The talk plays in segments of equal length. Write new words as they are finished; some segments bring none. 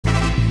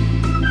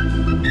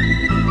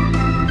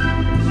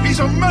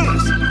a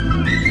menace.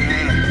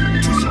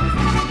 Too soft.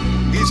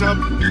 He's a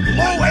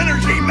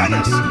low-energy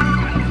menace.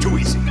 Too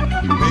easy.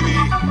 Maybe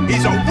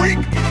he's a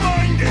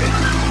weak-minded.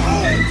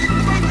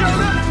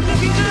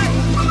 Looking good.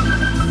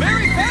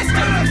 Very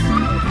festive.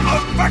 A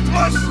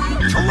feckless,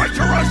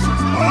 treacherous,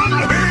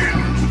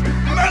 unhinged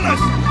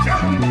menace.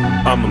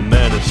 I'm a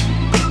menace,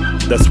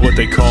 that's what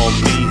they call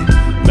me.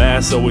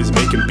 Mass always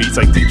making beats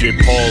like DJ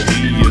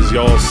Pauly. As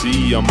y'all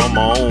see, I'm on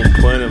my own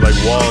planet like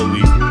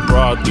Wally.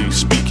 Broadly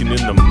speaking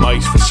in the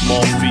mics for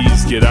small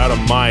fees. Get out of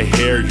my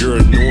hair, you're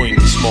annoying,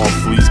 small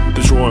fleas.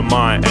 Destroying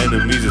my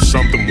enemies is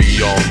something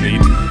we all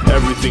need.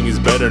 Everything is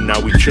better now,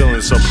 we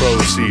chillin', so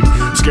proceed.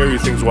 Scary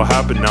things will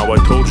happen now, I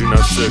told you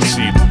not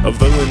succeed. A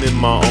villain in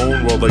my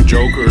own world like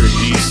Joker in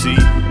DC.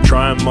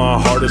 Trying my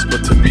hardest,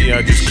 but to me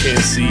I just can't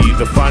see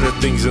the finer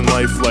things in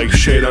life like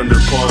shade under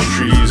palm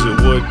trees.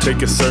 It would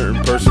take a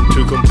certain person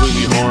to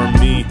completely harm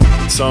me.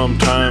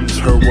 Sometimes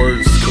her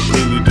words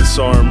completely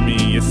disarm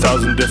me.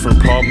 1,000 different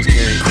problems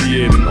can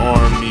create an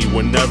army.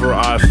 Whenever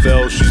I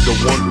fell, she's the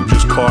one who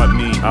just caught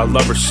me. I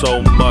love her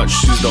so much,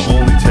 she's the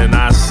only 10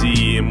 I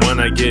see. And when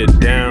I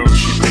get down,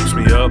 she picks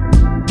me up.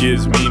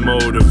 Gives me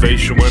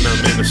motivation when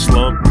I'm in a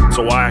slump.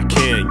 So I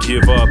can't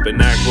give up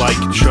and act like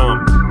a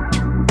chump.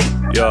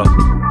 Yeah,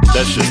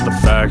 that's just the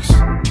facts.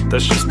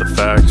 That's just the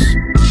facts.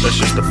 That's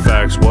just the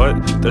facts.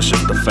 What? That's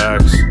just the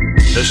facts.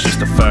 That's just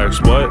the facts.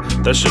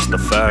 What? That's just the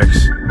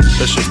facts.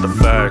 That's just the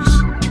facts.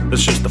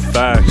 That's just the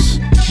facts.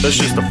 That's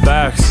just the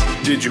facts.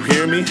 Did you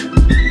hear me?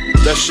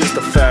 That's just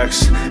the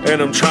facts.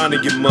 And I'm trying to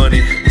get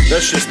money.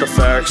 That's just the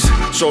facts.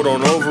 So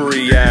don't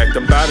overreact.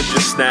 I'm about to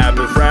just snap.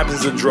 If rap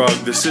is a drug,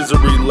 this is a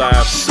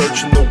relapse.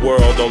 Searching the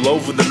world all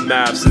over the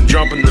maps and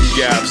jumping them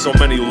gaps. So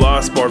many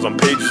lost bars on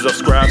pages of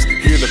scraps.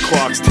 Hear the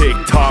clocks tick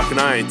tock, and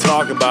I ain't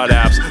talking about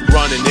apps.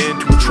 Running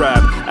into a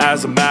trap.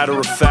 As a matter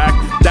of fact,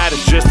 that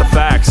is just the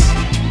facts.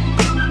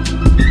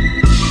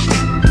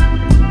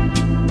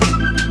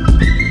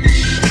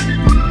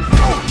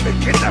 They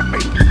kidnapped me.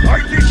 I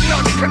did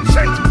not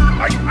consent.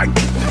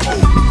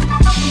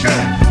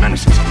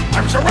 Menaces.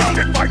 I'm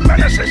surrounded by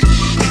menaces.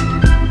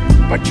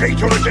 But J.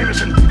 Jonah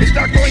Jameson is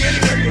not going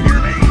anywhere, you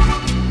hear me?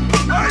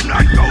 I'm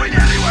not going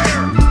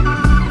anywhere.